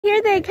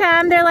here they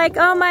come. They're like,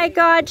 oh my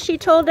God, she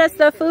told us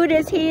the food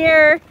is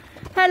here.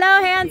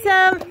 Hello,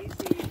 handsome.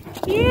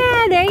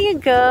 Yeah, there you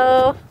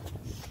go.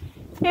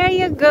 There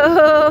you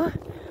go.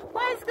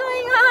 What's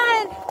going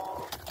on?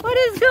 What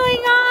is going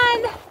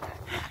on?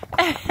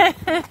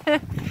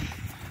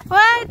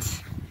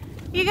 What?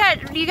 You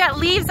got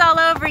leaves all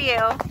over you.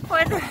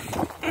 What?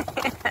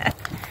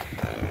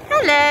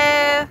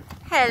 Hello.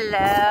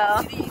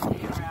 Hello.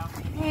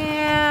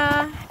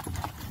 Yeah.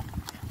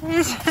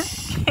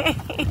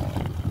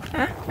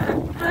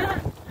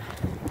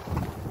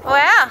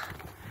 Well,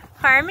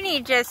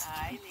 Harmony just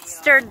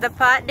stirred the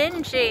pot,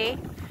 didn't she?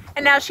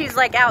 And now she's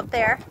like out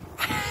there.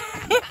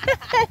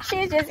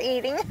 She's just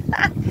eating.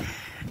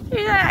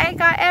 I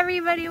got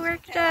everybody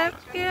worked up.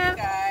 Yeah.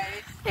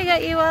 I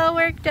got you all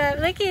worked up.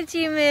 Look at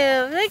you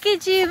move. Look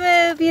at you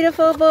move,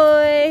 beautiful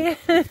boy.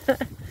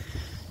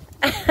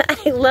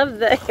 I love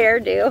the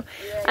hairdo.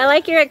 I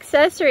like your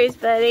accessories,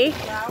 buddy.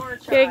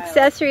 Your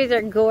accessories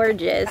are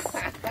gorgeous.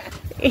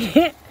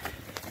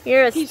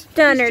 You're a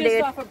stunner, he's just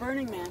dude. Off a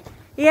Burning Man.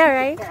 Yeah,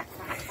 right?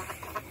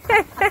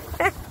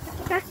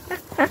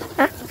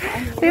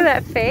 Look at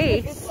that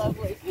face. It's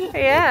lovely.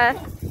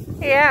 Yeah.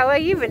 Yeah, what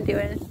have you been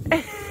doing?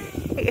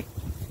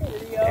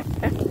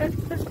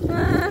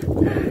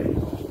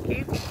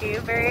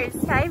 Cute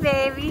birds. Hi,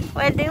 baby.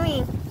 What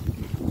doing?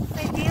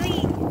 What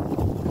doing?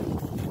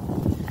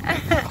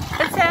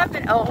 What's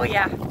happened? Oh,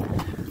 yeah.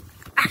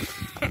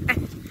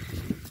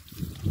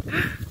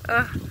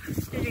 Oh,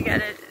 you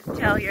gotta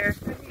tell your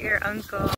uncle.